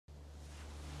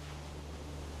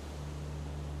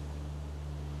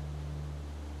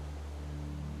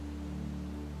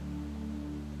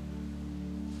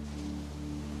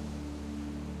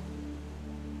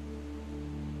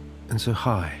And so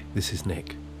hi, this is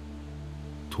Nick,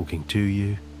 talking to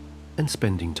you and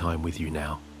spending time with you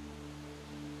now,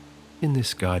 in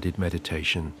this guided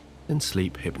meditation and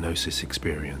sleep hypnosis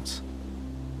experience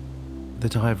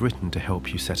that I have written to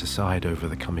help you set aside over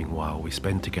the coming while we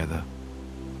spend together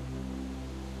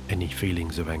any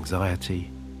feelings of anxiety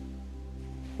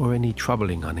or any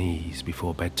troubling unease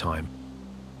before bedtime,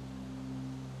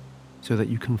 so that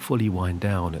you can fully wind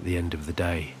down at the end of the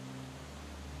day,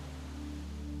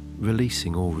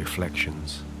 releasing all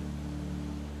reflections,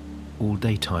 all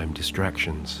daytime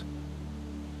distractions,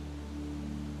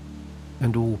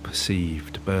 and all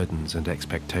perceived burdens and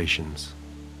expectations.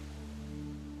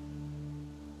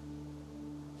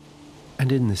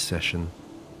 And in this session,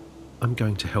 I'm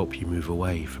going to help you move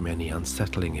away from any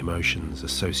unsettling emotions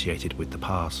associated with the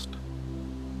past,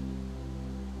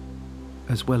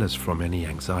 as well as from any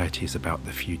anxieties about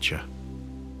the future,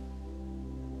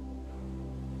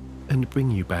 and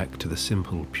bring you back to the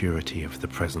simple purity of the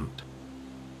present.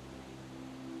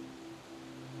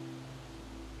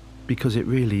 Because it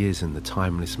really is in the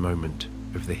timeless moment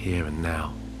of the here and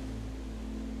now,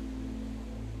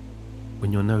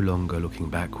 when you're no longer looking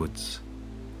backwards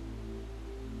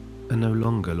and no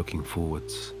longer looking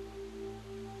forwards,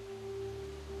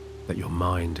 that your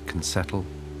mind can settle,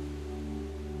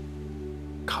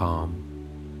 calm,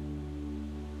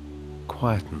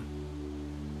 quieten,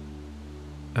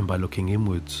 and by looking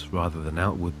inwards rather than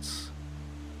outwards,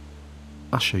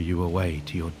 usher you away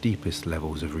to your deepest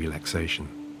levels of relaxation.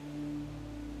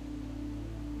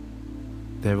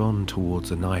 They're on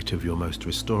towards a night of your most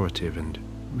restorative and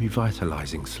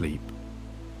revitalizing sleep.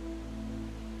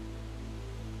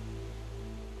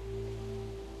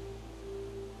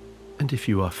 And if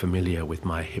you are familiar with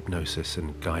my hypnosis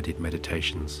and guided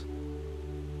meditations,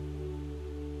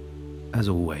 as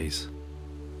always,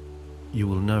 you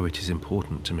will know it is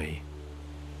important to me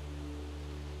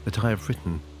that I have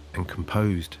written and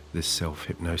composed this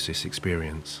self-hypnosis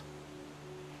experience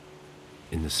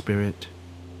in the spirit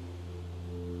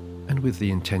and with the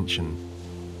intention,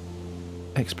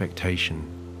 expectation,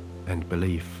 and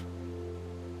belief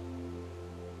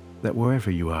that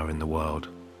wherever you are in the world,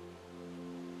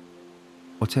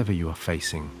 whatever you are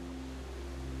facing,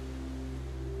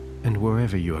 and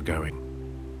wherever you are going,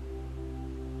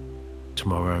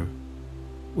 tomorrow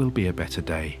will be a better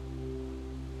day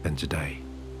than today.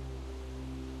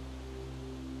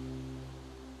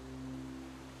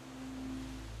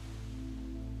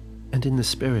 And in the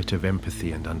spirit of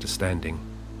empathy and understanding,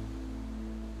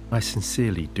 I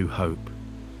sincerely do hope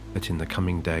that in the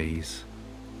coming days,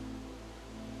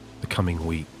 the coming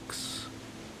weeks,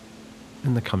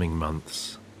 and the coming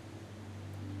months,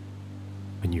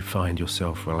 when you find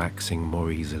yourself relaxing more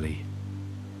easily,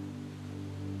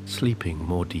 sleeping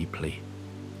more deeply,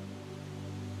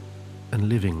 and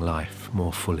living life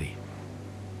more fully,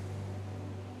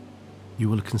 you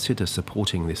will consider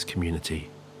supporting this community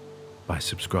by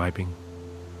subscribing,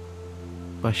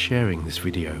 by sharing this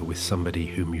video with somebody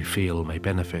whom you feel may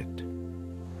benefit,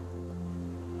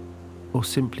 or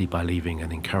simply by leaving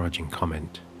an encouraging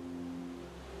comment.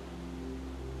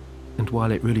 And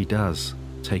while it really does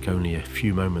take only a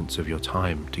few moments of your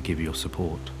time to give your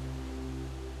support,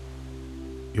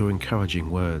 your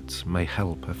encouraging words may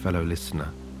help a fellow listener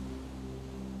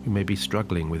who may be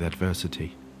struggling with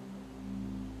adversity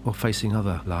or facing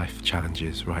other life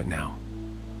challenges right now.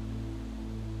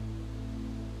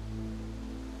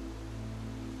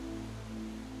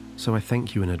 So I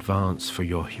thank you in advance for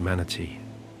your humanity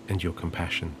and your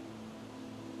compassion,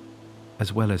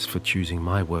 as well as for choosing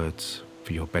my words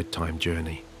for your bedtime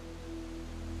journey.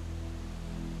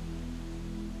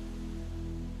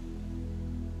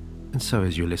 And so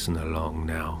as you listen along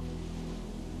now,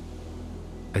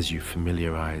 as you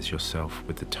familiarize yourself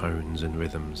with the tones and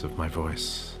rhythms of my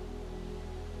voice,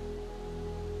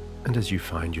 and as you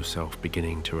find yourself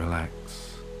beginning to relax,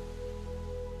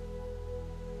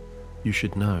 you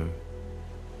should know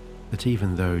that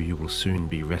even though you will soon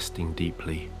be resting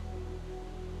deeply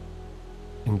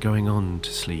and going on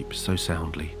to sleep so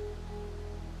soundly,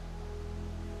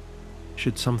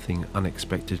 should something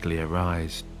unexpectedly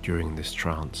arise during this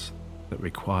trance that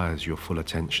requires your full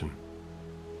attention,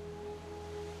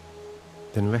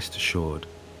 then rest assured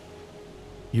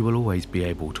you will always be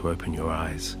able to open your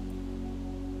eyes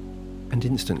and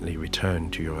instantly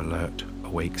return to your alert,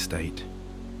 awake state,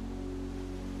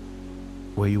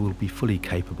 where you will be fully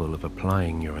capable of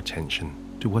applying your attention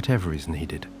to whatever is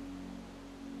needed.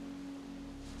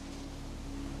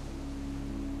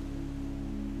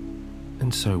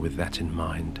 And so with that in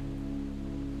mind,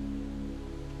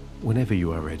 whenever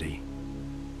you are ready,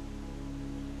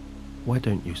 why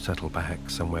don't you settle back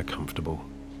somewhere comfortable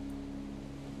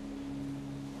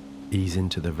Ease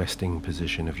into the resting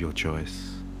position of your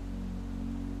choice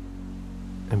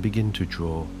and begin to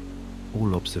draw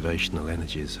all observational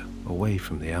energies away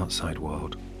from the outside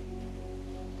world,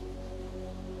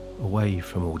 away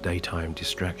from all daytime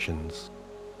distractions,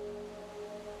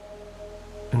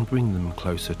 and bring them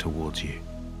closer towards you,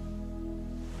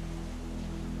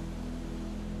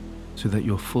 so that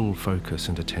your full focus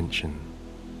and attention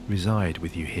reside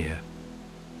with you here,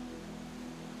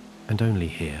 and only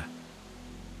here,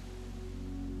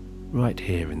 right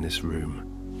here in this room,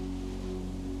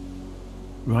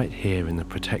 right here in the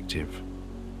protective,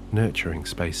 nurturing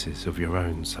spaces of your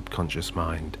own subconscious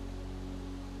mind.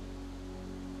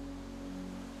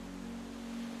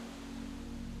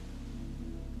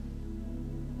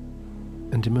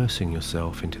 And immersing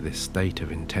yourself into this state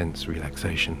of intense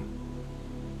relaxation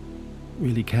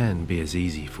really can be as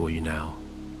easy for you now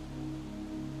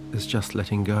as just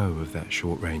letting go of that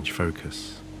short-range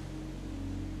focus,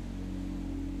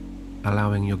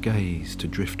 allowing your gaze to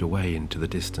drift away into the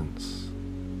distance,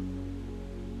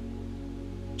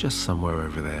 just somewhere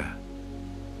over there,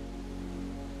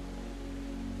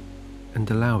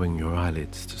 and allowing your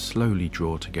eyelids to slowly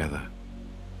draw together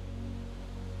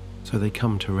so they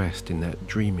come to rest in that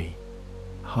dreamy,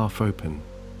 half-open,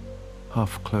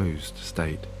 half-closed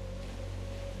state,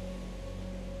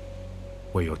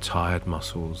 where your tired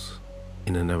muscles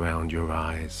in and around your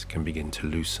eyes can begin to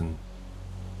loosen,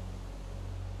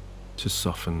 to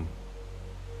soften,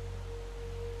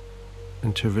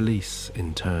 and to release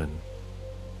in turn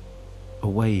a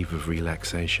wave of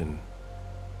relaxation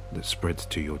that spreads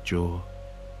to your jaw,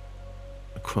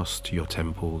 across to your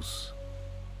temples,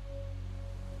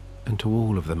 and to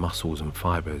all of the muscles and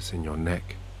fibers in your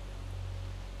neck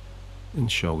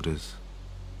and shoulders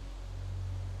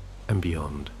and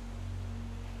beyond.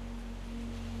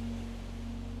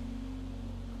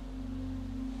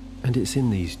 And it's in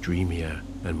these dreamier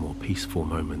and more peaceful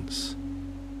moments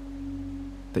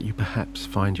that you perhaps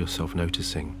find yourself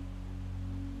noticing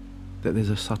that there's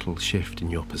a subtle shift in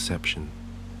your perception,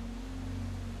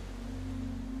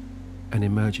 an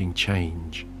emerging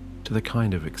change to the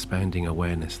kind of expanding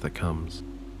awareness that comes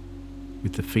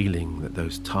with the feeling that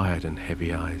those tired and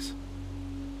heavy eyes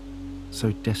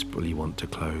so desperately want to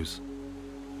close.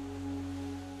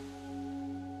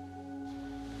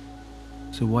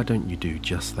 So why don't you do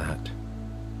just that?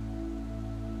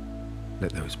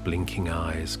 Let those blinking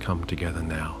eyes come together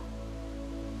now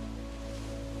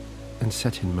and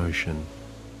set in motion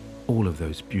all of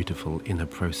those beautiful inner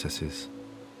processes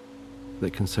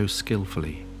that can so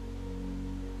skillfully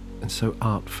and so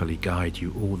artfully guide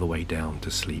you all the way down to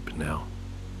sleep now.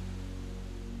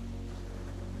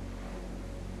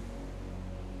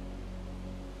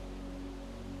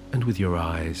 And with your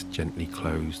eyes gently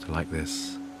closed like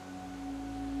this,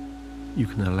 you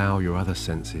can allow your other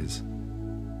senses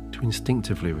to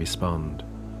instinctively respond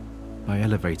by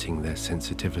elevating their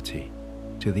sensitivity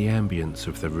to the ambience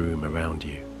of the room around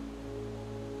you.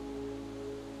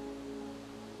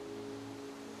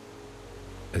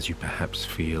 As you perhaps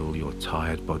feel your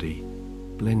tired body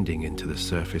blending into the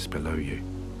surface below you,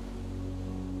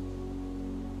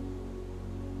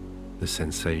 the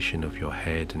sensation of your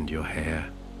head and your hair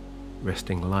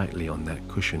resting lightly on that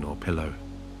cushion or pillow,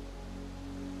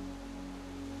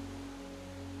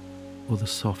 or the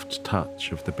soft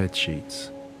touch of the bed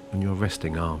sheets on your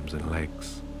resting arms and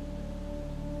legs.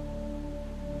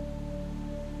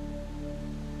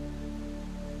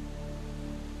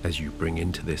 As you bring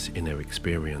into this inner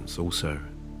experience also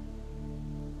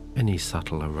any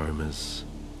subtle aromas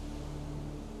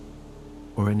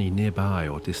or any nearby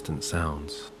or distant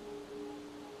sounds,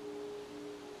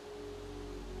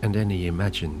 and any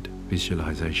imagined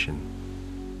visualization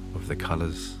of the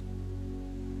colors,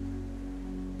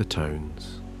 the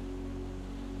tones,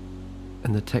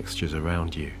 and the textures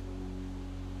around you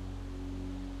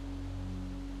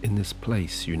in this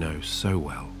place you know so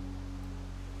well.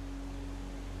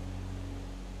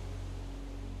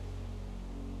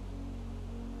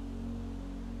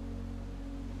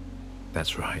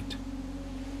 That's right.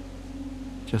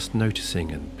 Just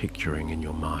noticing and picturing in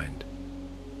your mind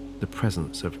the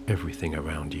presence of everything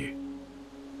around you.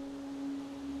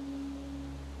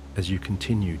 As you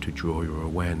continue to draw your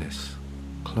awareness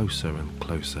closer and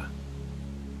closer,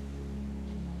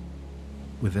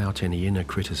 without any inner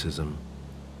criticism,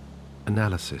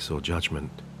 analysis or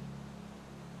judgment,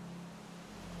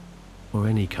 or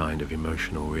any kind of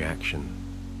emotional reaction,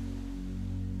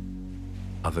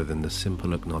 other than the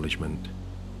simple acknowledgement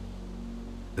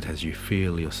that as you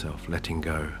feel yourself letting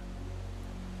go,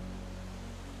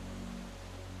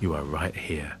 you are right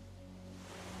here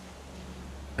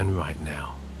and right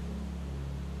now.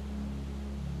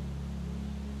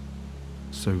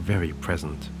 so very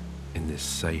present in this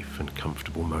safe and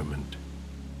comfortable moment,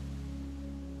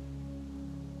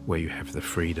 where you have the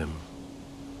freedom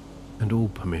and all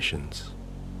permissions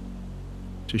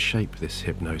to shape this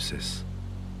hypnosis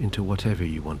into whatever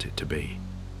you want it to be.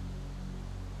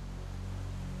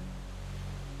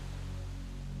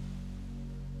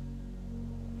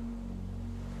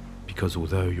 Because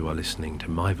although you are listening to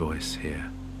my voice here,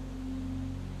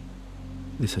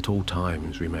 this at all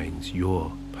times remains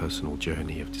your personal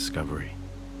journey of discovery.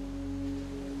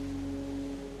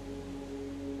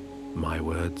 My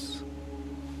words,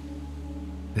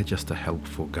 they're just a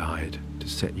helpful guide to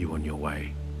set you on your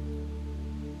way.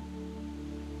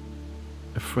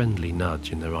 A friendly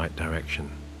nudge in the right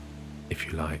direction, if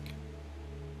you like.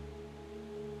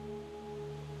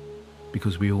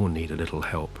 Because we all need a little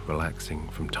help relaxing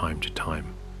from time to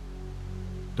time,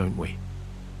 don't we?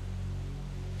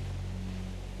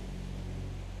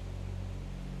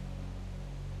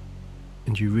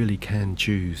 And you really can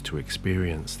choose to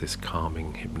experience this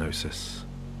calming hypnosis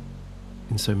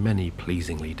in so many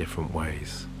pleasingly different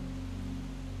ways.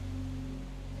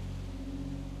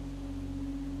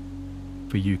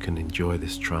 For you can enjoy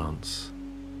this trance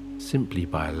simply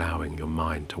by allowing your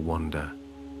mind to wander,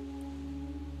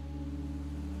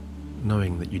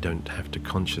 knowing that you don't have to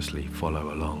consciously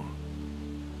follow along.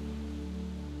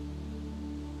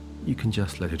 You can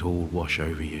just let it all wash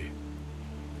over you,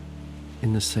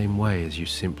 in the same way as you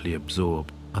simply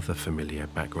absorb other familiar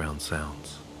background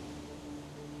sounds,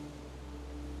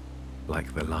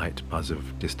 like the light buzz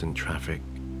of distant traffic,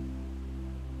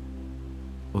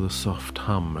 or the soft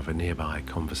hum of a nearby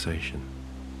conversation.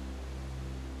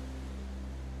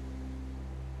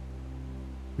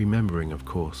 Remembering, of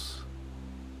course,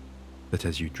 that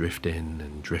as you drift in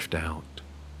and drift out,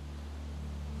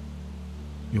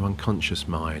 your unconscious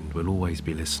mind will always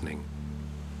be listening,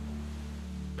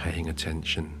 paying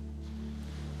attention,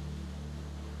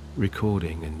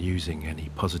 recording and using any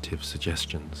positive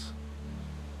suggestions,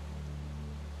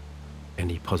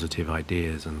 any positive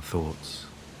ideas and thoughts,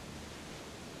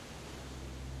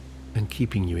 and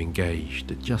keeping you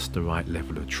engaged at just the right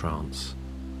level of trance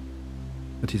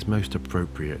that is most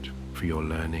appropriate for your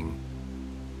learning,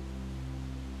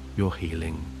 your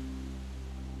healing,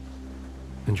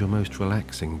 and your most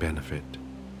relaxing benefit.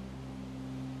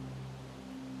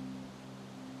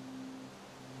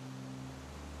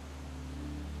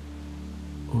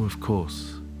 Or of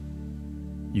course,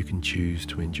 you can choose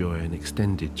to enjoy an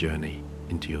extended journey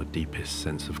into your deepest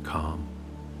sense of calm,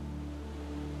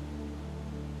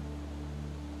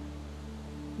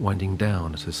 winding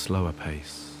down at a slower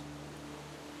pace,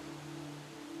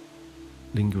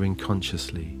 lingering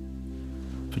consciously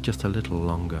for just a little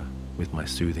longer with my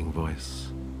soothing voice,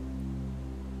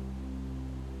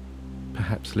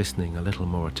 perhaps listening a little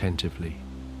more attentively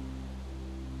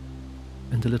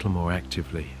and a little more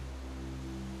actively,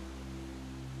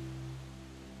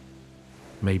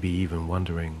 maybe even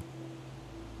wondering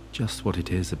just what it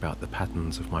is about the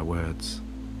patterns of my words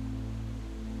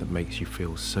that makes you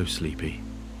feel so sleepy.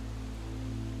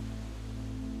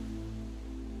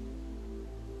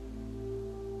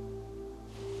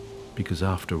 Because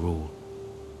after all,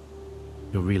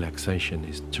 your relaxation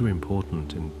is too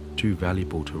important and too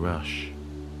valuable to rush.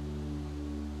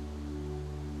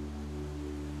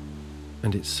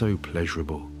 And it's so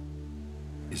pleasurable,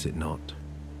 is it not,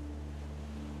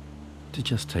 to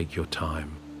just take your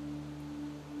time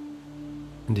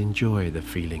and enjoy the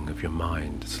feeling of your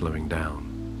mind slowing down.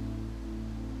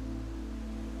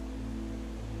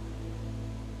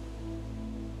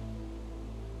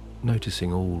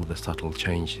 Noticing all the subtle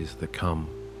changes that come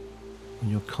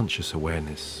when your conscious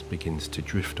awareness begins to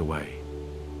drift away.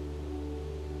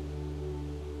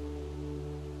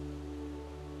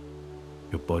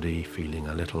 Your body feeling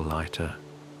a little lighter,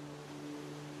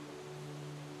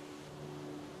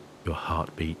 your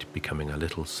heartbeat becoming a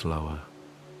little slower,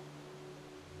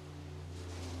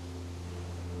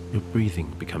 your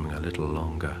breathing becoming a little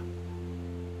longer.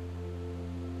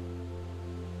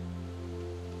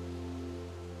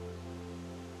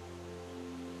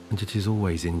 And it is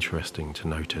always interesting to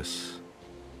notice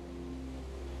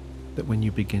that when you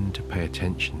begin to pay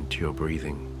attention to your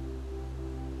breathing,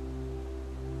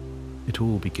 it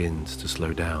all begins to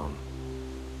slow down.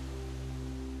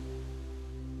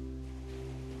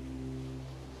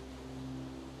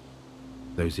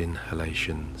 Those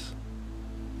inhalations,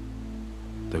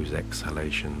 those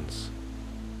exhalations,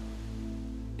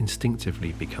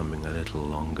 instinctively becoming a little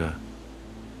longer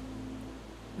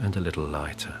and a little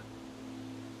lighter.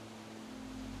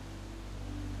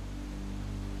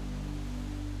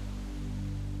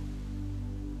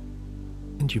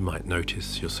 And you might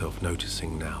notice yourself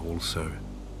noticing now also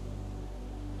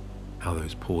how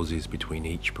those pauses between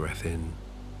each breath in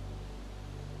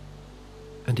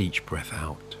and each breath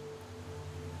out,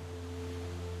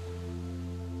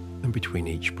 and between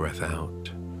each breath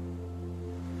out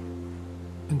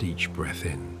and each breath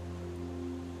in,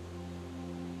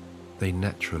 they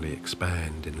naturally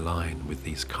expand in line with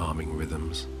these calming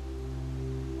rhythms.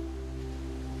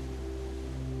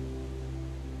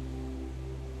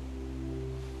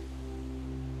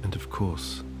 And of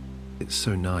course, it's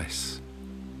so nice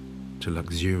to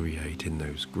luxuriate in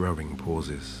those growing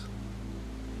pauses.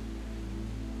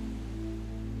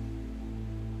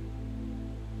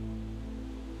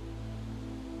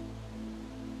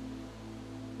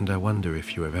 And I wonder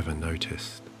if you have ever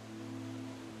noticed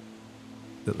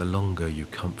that the longer you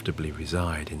comfortably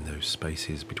reside in those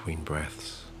spaces between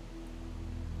breaths,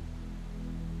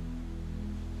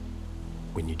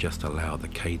 when you just allow the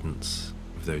cadence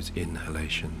of those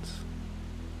inhalations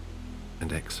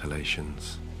and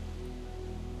exhalations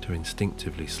to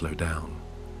instinctively slow down,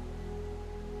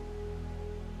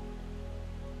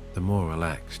 the more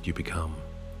relaxed you become.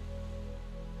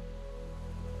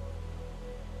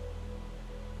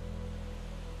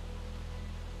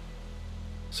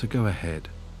 So go ahead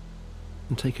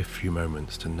and take a few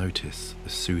moments to notice the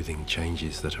soothing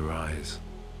changes that arise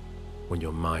when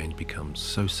your mind becomes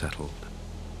so settled,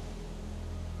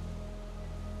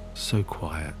 so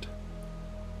quiet,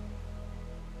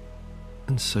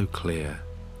 and so clear.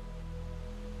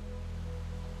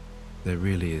 There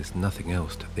really is nothing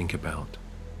else to think about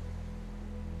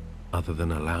other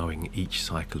than allowing each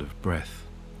cycle of breath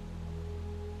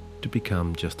to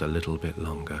become just a little bit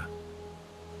longer,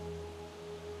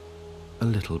 a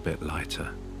little bit lighter,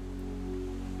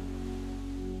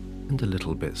 and a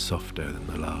little bit softer than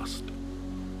the last.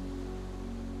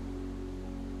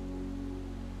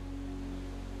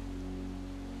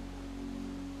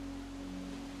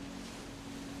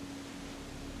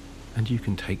 And you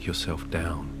can take yourself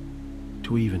down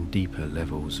to even deeper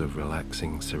levels of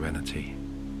relaxing serenity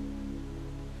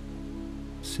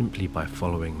simply by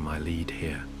following my lead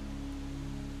here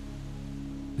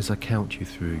as I count you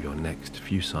through your next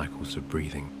few cycles of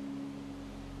breathing.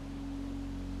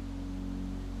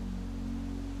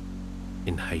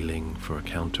 Inhaling for a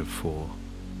count of 4,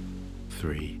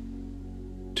 3,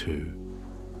 2,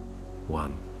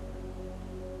 1.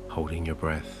 Holding your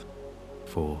breath.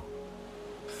 4,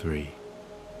 3,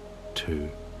 2,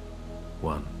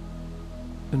 1.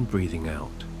 And breathing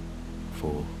out.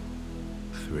 4,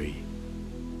 3,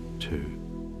 2,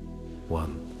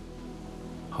 1.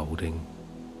 Holding.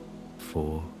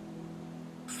 4,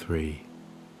 3,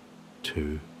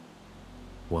 2,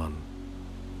 1.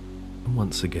 And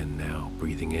once again now,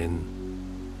 breathing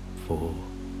in. 4,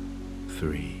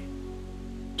 3,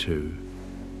 2,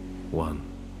 1.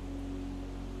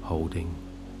 Holding.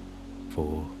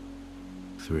 4,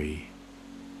 3,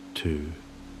 2,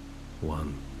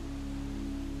 1.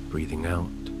 Breathing out.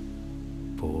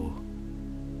 4,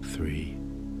 3,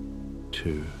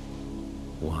 2,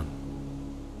 1.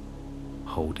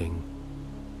 Holding.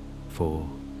 4,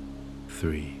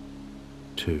 3,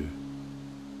 2,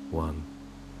 1.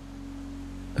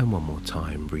 And one more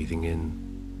time, breathing in.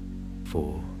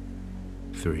 4,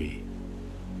 3,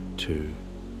 2,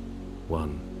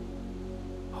 1.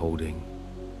 Holding.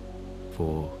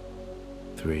 4,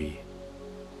 3,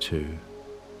 2,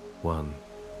 1.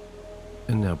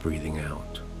 And now breathing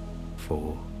out.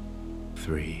 4,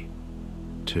 3,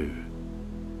 2,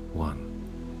 1.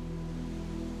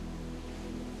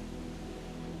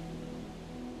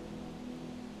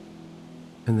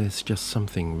 And there's just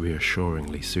something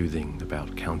reassuringly soothing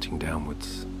about counting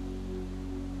downwards.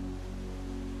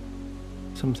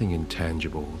 Something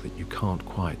intangible that you can't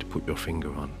quite put your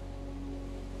finger on,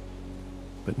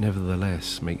 but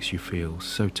nevertheless makes you feel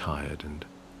so tired and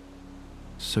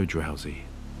so drowsy.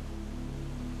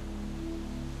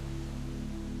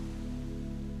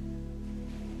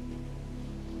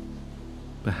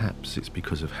 Perhaps it's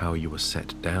because of how you were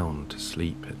set down to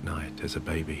sleep at night as a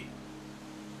baby.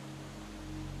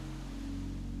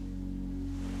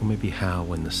 Or maybe how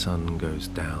when the sun goes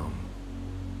down,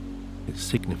 it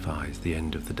signifies the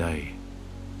end of the day.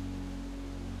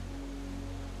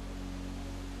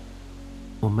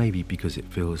 Or maybe because it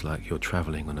feels like you're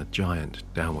traveling on a giant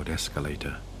downward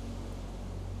escalator,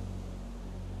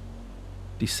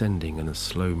 descending in a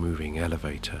slow-moving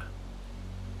elevator,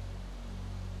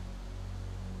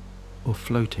 or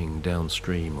floating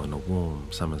downstream on a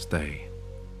warm summer's day.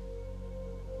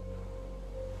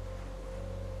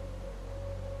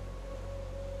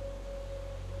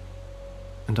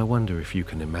 And I wonder if you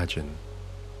can imagine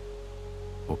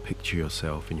or picture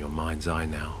yourself in your mind's eye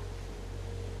now,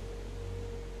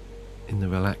 in the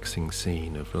relaxing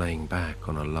scene of laying back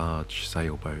on a large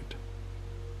sailboat,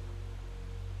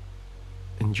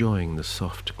 enjoying the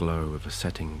soft glow of a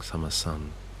setting summer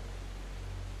sun,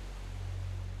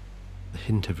 the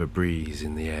hint of a breeze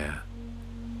in the air,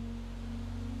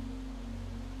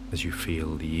 as you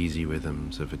feel the easy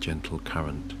rhythms of a gentle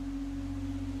current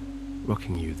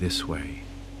rocking you this way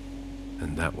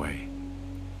and that way.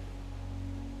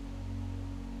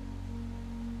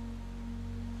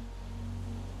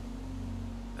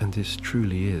 And this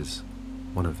truly is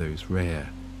one of those rare,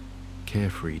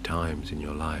 carefree times in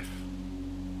your life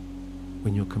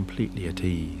when you're completely at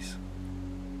ease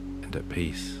and at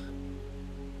peace.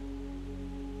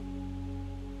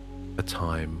 A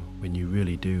time when you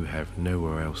really do have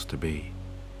nowhere else to be,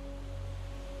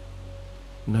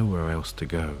 nowhere else to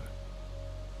go,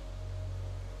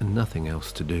 and nothing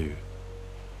else to do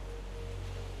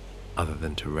other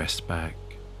than to rest back,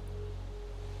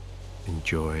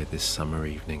 enjoy this summer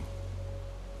evening,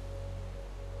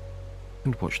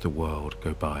 and watch the world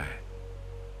go by.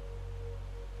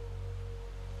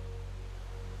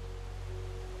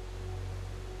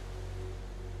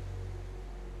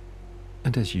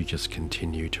 And as you just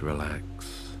continue to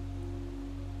relax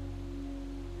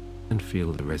and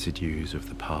feel the residues of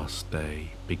the past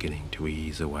day beginning to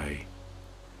ease away,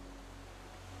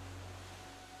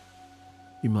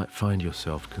 you might find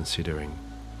yourself considering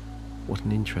what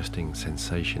an interesting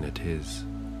sensation it is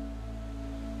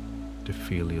to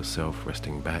feel yourself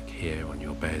resting back here on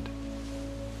your bed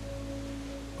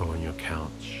or on your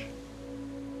couch,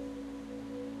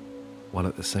 while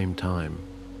at the same time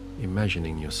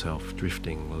imagining yourself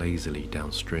drifting lazily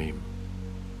downstream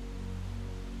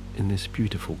in this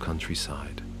beautiful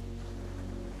countryside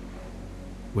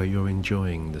where you're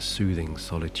enjoying the soothing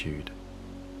solitude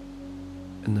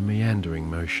and the meandering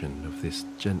motion of this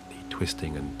gently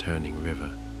twisting and turning river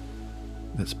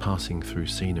that's passing through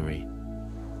scenery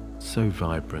so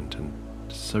vibrant and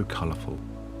so colourful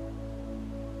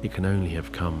it can only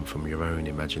have come from your own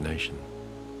imagination.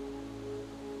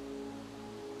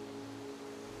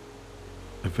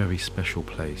 A very special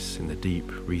place in the deep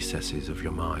recesses of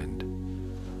your mind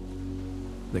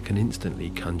that can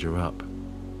instantly conjure up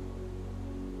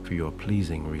for your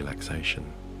pleasing relaxation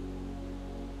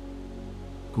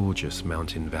gorgeous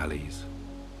mountain valleys,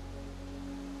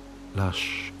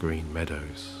 lush green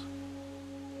meadows,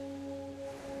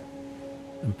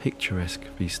 and picturesque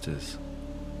vistas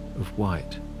of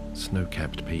white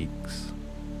snow-capped peaks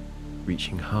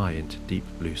reaching high into deep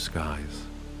blue skies,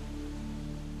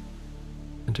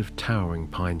 and of towering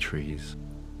pine trees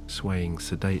swaying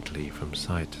sedately from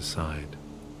side to side,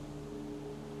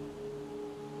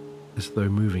 as though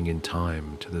moving in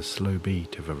time to the slow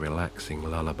beat of a relaxing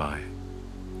lullaby.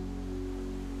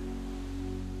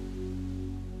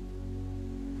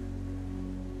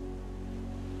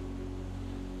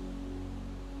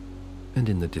 And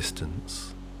in the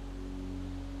distance,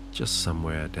 just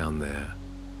somewhere down there,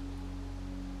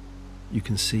 you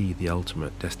can see the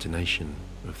ultimate destination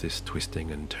of this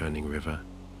twisting and turning river.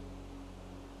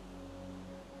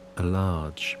 A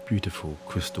large, beautiful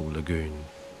crystal lagoon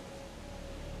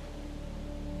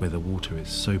where the water is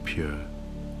so pure,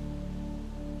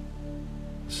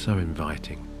 so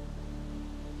inviting,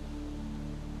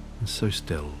 and so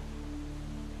still.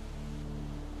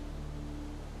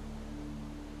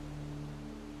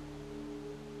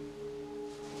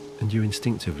 And you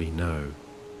instinctively know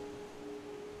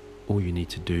all you need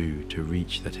to do to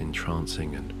reach that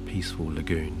entrancing and peaceful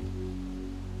lagoon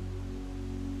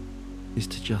is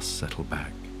to just settle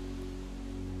back.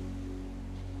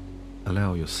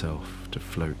 Allow yourself to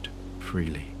float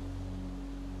freely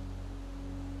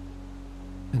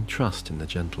and trust in the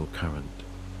gentle current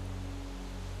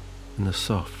and the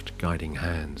soft guiding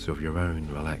hands of your own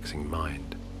relaxing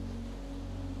mind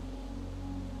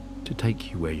to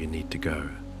take you where you need to go.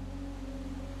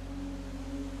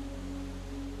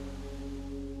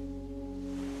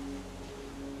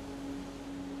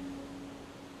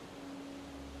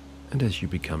 And as you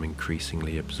become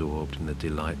increasingly absorbed in the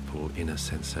delightful inner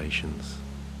sensations,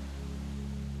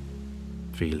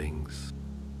 feelings,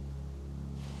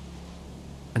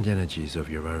 and energies of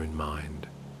your own mind,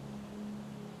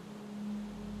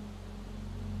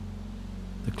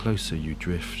 the closer you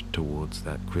drift towards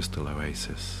that crystal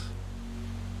oasis,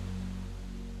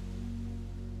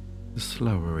 the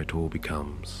slower it all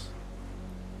becomes.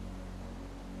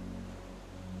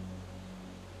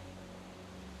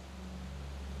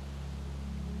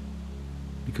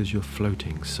 Because you're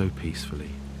floating so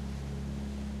peacefully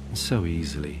and so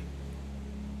easily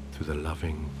through the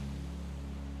loving,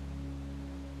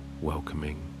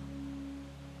 welcoming,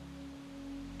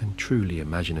 and along truly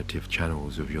imaginative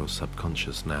channels of your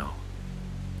subconscious now.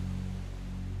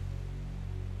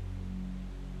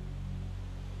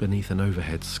 Beneath an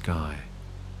overhead sky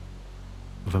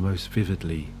of a most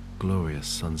vividly glorious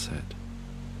sunset,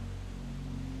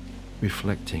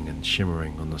 reflecting and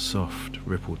shimmering on the soft,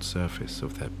 rippled surface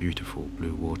of that beautiful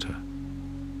blue water.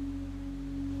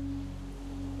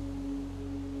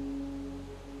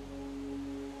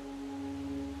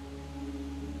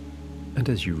 And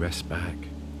as you rest back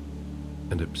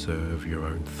and observe your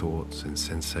own thoughts and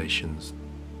sensations,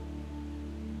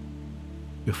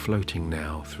 you're floating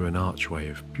now through an archway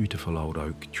of beautiful old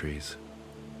oak trees.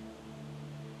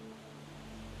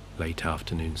 Late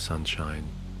afternoon sunshine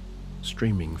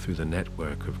streaming through the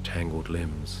network of tangled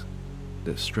limbs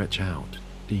that stretch out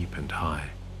deep and high,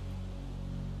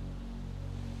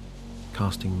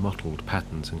 casting mottled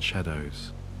patterns and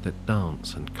shadows that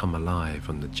dance and come alive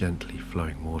on the gently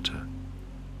flowing water.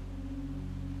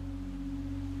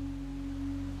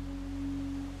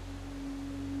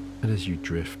 And as you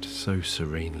drift so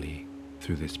serenely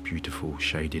through this beautiful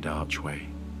shaded archway,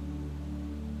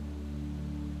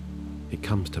 it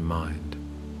comes to mind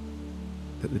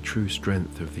that the true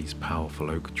strength of these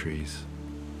powerful oak trees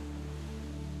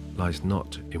lies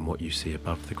not in what you see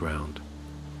above the ground,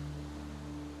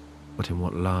 but in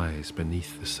what lies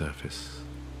beneath the surface.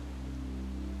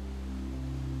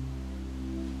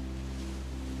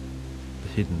 The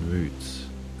hidden roots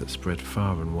that spread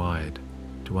far and wide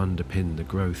to underpin the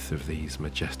growth of these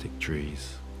majestic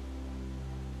trees.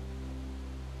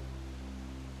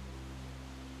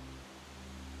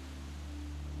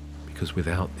 Because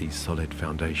without these solid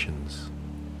foundations,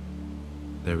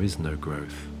 there is no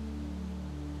growth,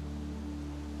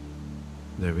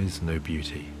 there is no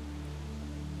beauty,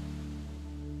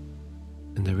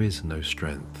 and there is no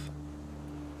strength.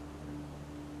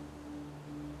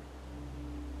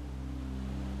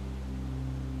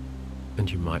 And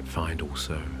you might find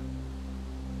also,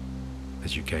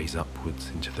 as you gaze upwards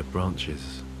into the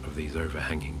branches of these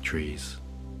overhanging trees,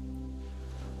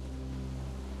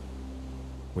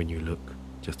 when you look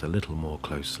just a little more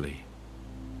closely,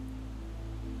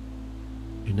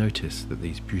 you notice that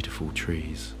these beautiful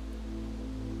trees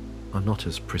are not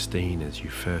as pristine as you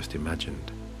first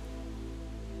imagined,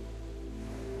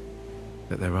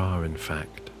 that there are in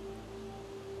fact,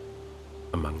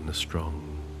 among the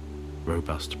strong,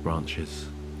 robust branches,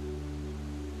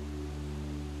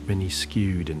 many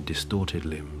skewed and distorted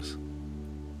limbs,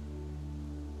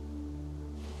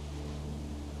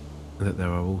 and that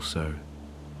there are also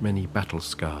many battle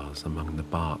scars among the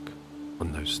bark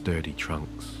on those sturdy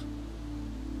trunks.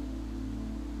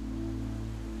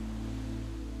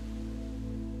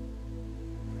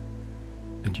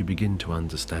 And you begin to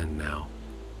understand now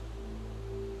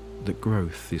that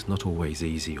growth is not always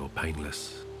easy or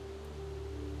painless,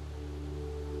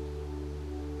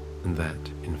 and that,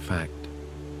 in fact,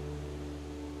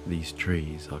 these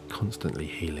trees are constantly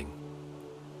healing,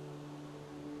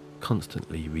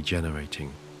 constantly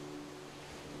regenerating,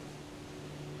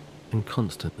 and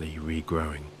constantly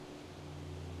regrowing,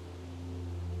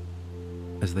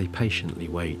 as they patiently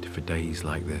wait for days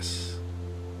like this,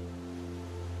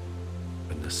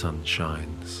 when the sun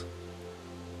shines,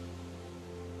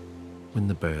 when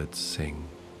the birds sing,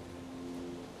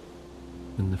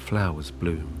 when the flowers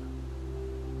bloom,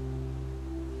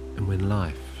 and when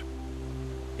life,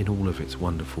 in all of its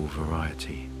wonderful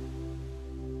variety,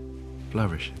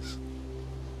 flourishes.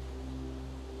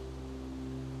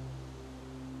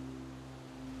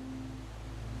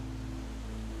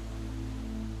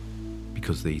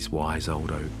 Because these wise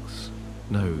old oaks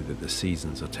know that the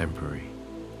seasons are temporary,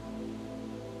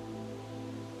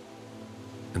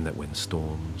 and that when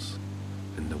storms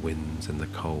and the winds and the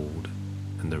cold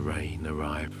and the rain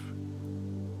arrive,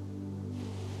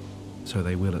 so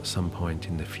they will at some point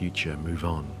in the future move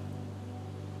on,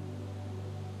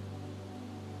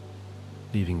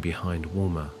 leaving behind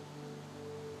warmer,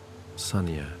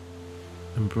 sunnier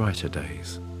and brighter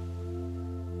days.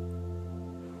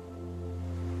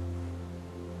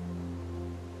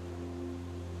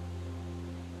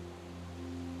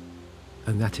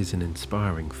 And that is an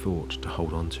inspiring thought to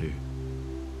hold on to,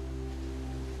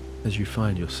 as you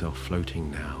find yourself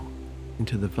floating now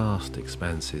into the vast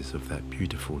expanses of that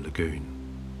beautiful lagoon,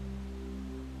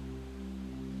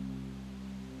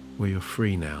 where you're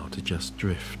free now to just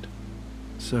drift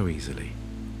so easily,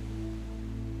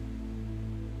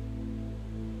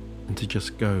 and to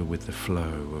just go with the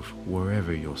flow of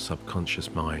wherever your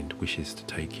subconscious mind wishes to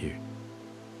take you.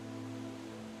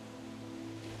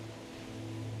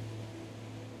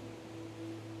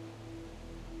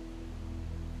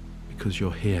 Because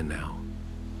you're here now,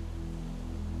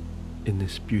 in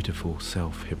this beautiful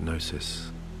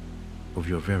self-hypnosis of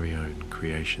your very own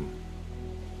creation.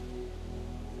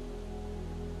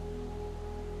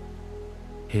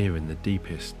 Here in the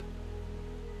deepest,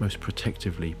 most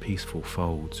protectively peaceful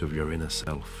folds of your inner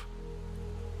self.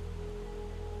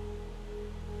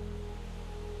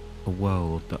 A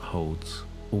world that holds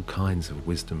all kinds of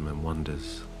wisdom and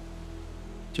wonders,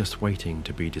 just waiting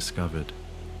to be discovered,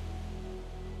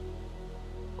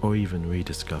 or even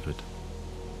rediscovered.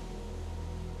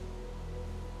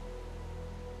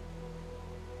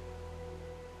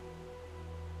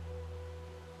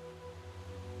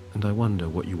 And I wonder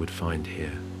what you would find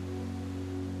here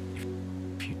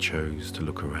if you chose to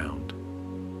look around.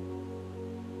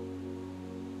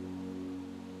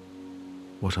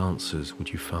 What answers would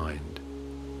you find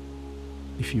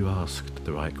if you asked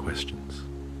the right questions?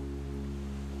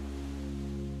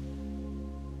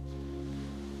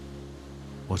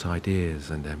 What ideas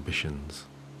and ambitions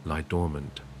lie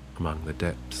dormant among the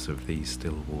depths of these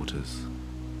still waters?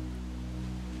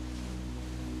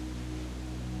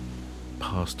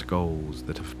 Past goals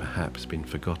that have perhaps been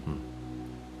forgotten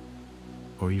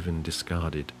or even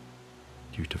discarded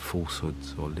due to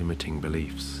falsehoods or limiting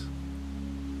beliefs.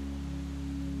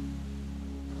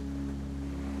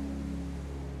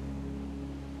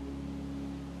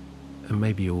 And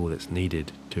maybe all that's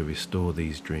needed to restore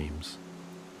these dreams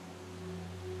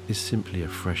is simply a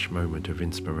fresh moment of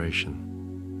inspiration,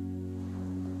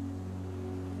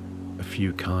 a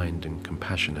few kind and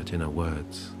compassionate inner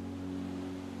words,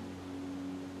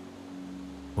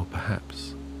 or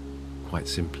perhaps, quite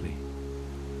simply,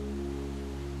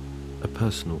 a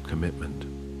personal commitment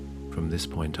from this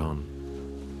point on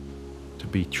to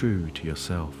be true to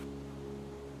yourself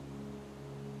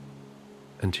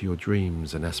and to your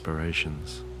dreams and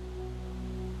aspirations,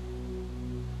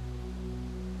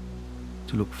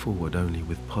 to look forward only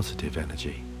with positive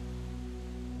energy,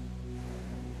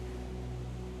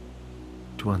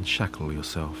 to unshackle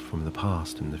yourself from the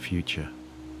past and the future,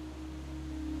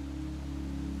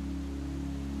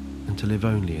 and to live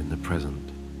only in the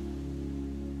present,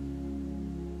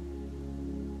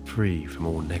 free from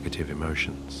all negative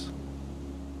emotions.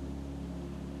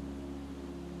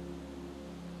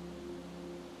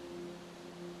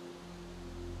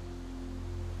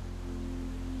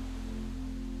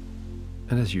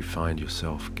 And as you find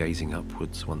yourself gazing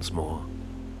upwards once more,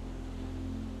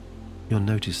 you're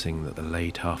noticing that the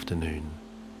late afternoon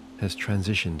has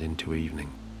transitioned into evening.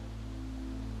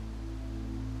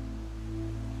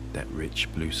 That rich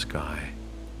blue sky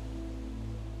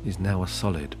is now a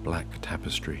solid black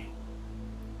tapestry.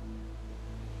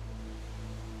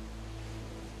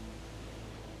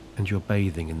 And you're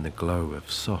bathing in the glow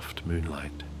of soft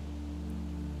moonlight,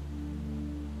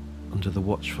 under the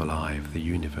watchful eye of the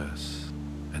universe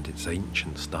and its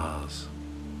ancient stars.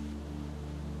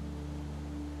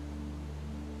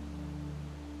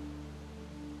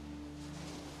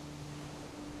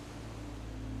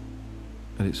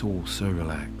 And it's all so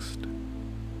relaxed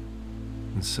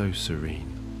and so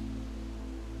serene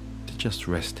to just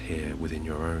rest here within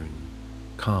your own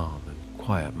calm and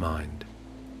quiet mind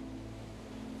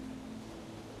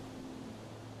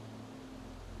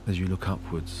as you look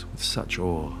upwards with such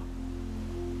awe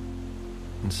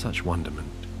and such wonderment,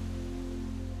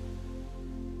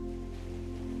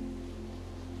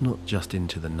 not just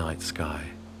into the night sky,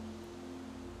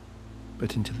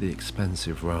 but into the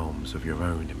expansive realms of your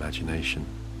own imagination.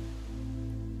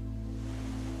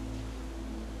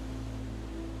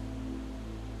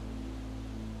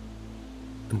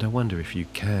 And I wonder if you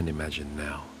can imagine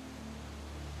now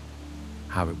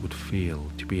how it would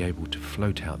feel to be able to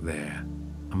float out there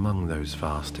among those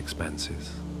vast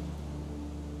expanses,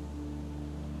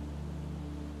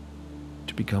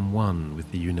 to become one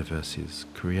with the universe's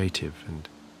creative and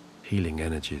healing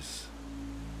energies.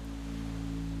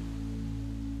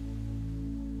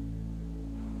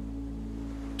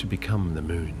 To become the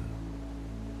moon,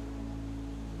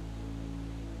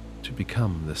 to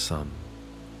become the sun,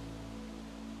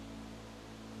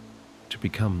 to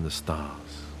become the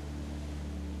stars,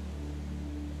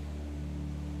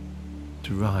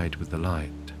 to ride with the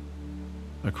light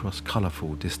across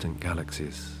colourful distant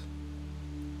galaxies,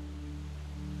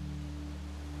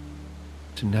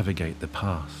 to navigate the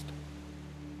past,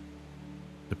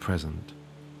 the present,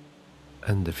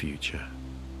 and the future.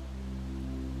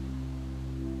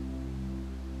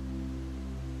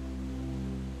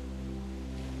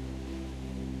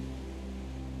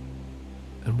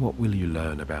 And what will you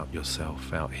learn about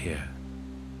yourself out here,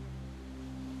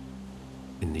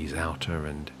 in these outer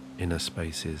and inner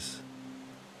spaces,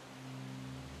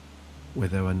 where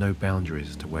there are no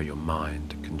boundaries to where your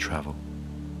mind can travel?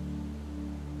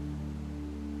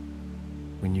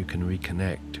 when you can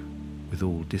reconnect with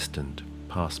all distant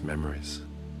past memories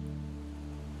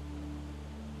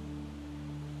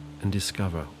and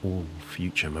discover all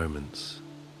future moments.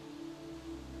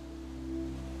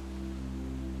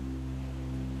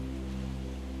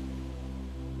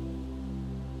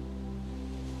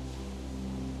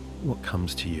 What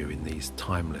comes to you in these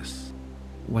timeless,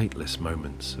 weightless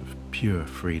moments of pure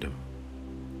freedom?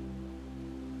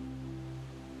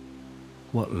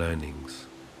 What learnings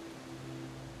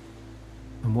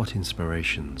and what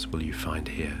inspirations will you find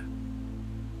here?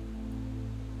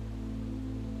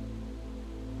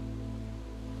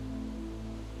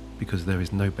 Because there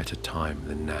is no better time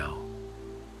than now,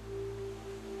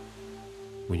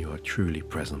 when you are truly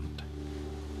present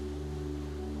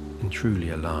and truly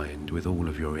aligned with all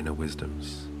of your inner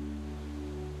wisdoms,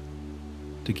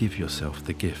 to give yourself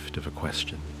the gift of a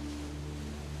question,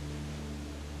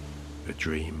 a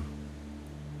dream,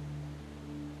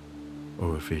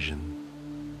 or a vision,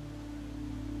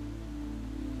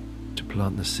 to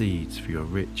plant the seeds for your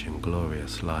rich and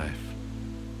glorious life,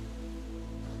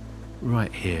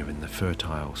 right here in the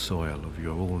fertile soil of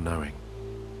your all-knowing,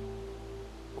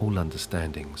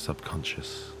 all-understanding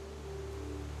subconscious.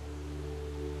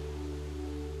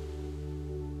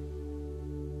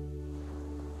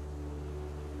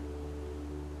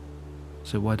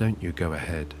 So why don't you go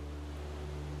ahead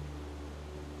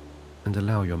and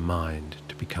allow your mind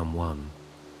to become one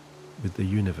with the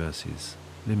universe's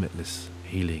limitless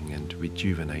healing and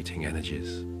rejuvenating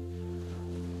energies.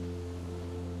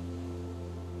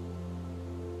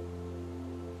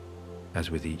 As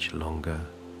with each longer,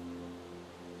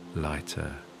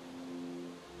 lighter,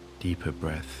 deeper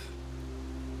breath,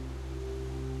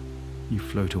 you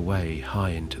float away high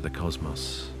into the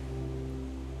cosmos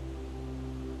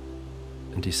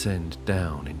and descend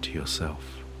down into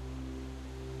yourself.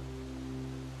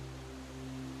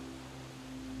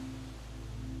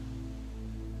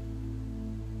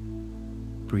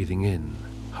 Breathing in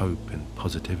hope and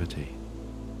positivity.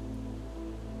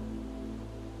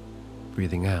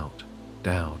 Breathing out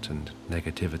doubt and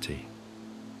negativity.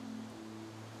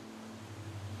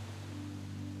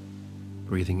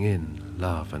 Breathing in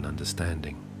love and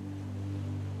understanding.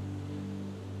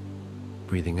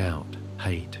 Breathing out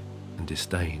hate and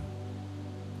disdain.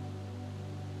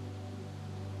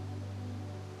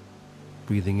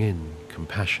 Breathing in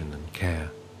compassion and care.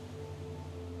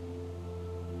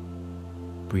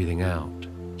 Breathing out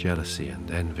jealousy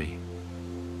and envy.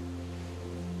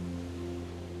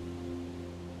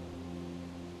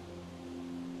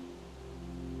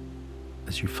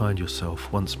 As you find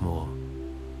yourself once more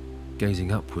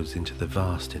gazing upwards into the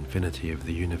vast infinity of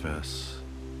the universe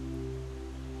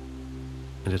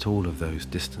and at all of those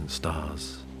distant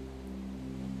stars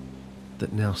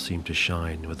that now seem to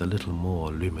shine with a little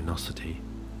more luminosity,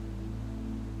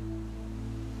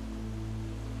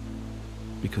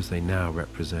 because they now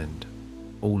represent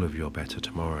all of your better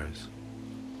tomorrows,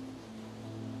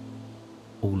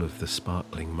 all of the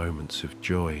sparkling moments of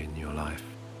joy in your life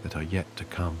that are yet to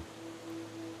come,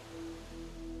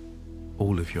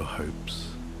 all of your hopes,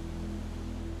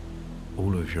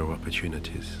 all of your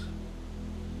opportunities,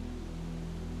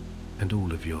 and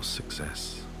all of your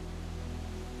success.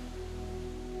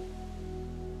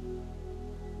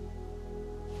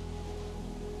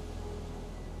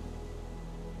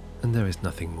 And there is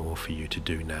nothing more for you to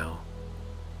do now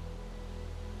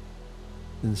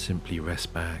than simply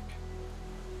rest back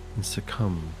and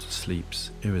succumb to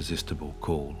sleep's irresistible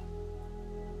call,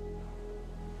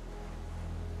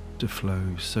 to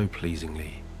flow so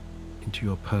pleasingly into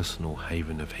your personal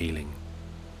haven of healing,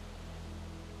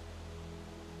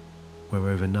 where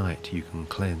overnight you can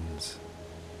cleanse,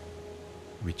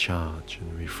 recharge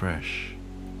and refresh,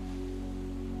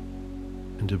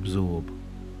 and absorb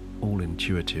all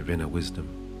intuitive inner wisdom.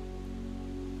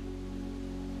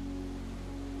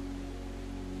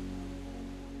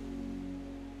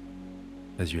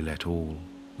 As you let all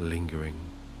lingering,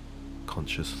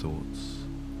 conscious thoughts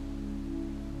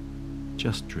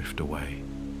just drift away.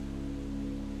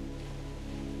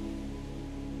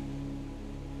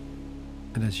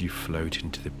 And as you float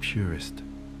into the purest,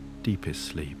 deepest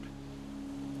sleep,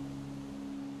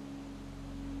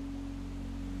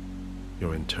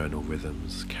 your internal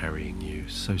rhythms carrying you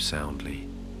so soundly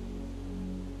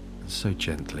and so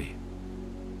gently,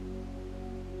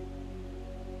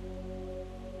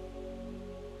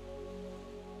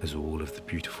 as all of the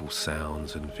beautiful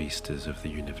sounds and vistas of the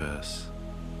universe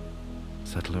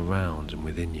settle around and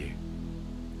within you,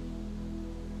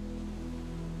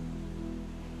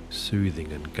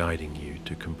 soothing and guiding you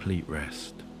to complete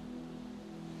rest.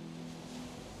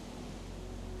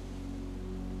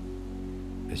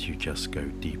 as you just go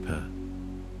deeper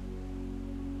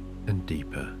and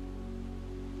deeper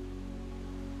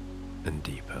and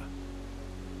deeper.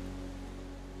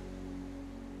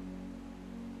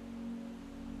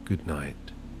 Good night.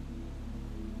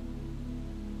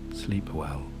 Sleep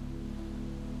well.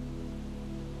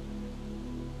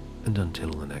 And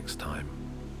until the next time,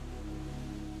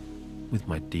 with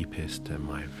my deepest and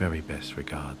my very best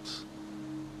regards,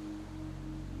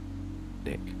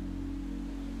 Nick.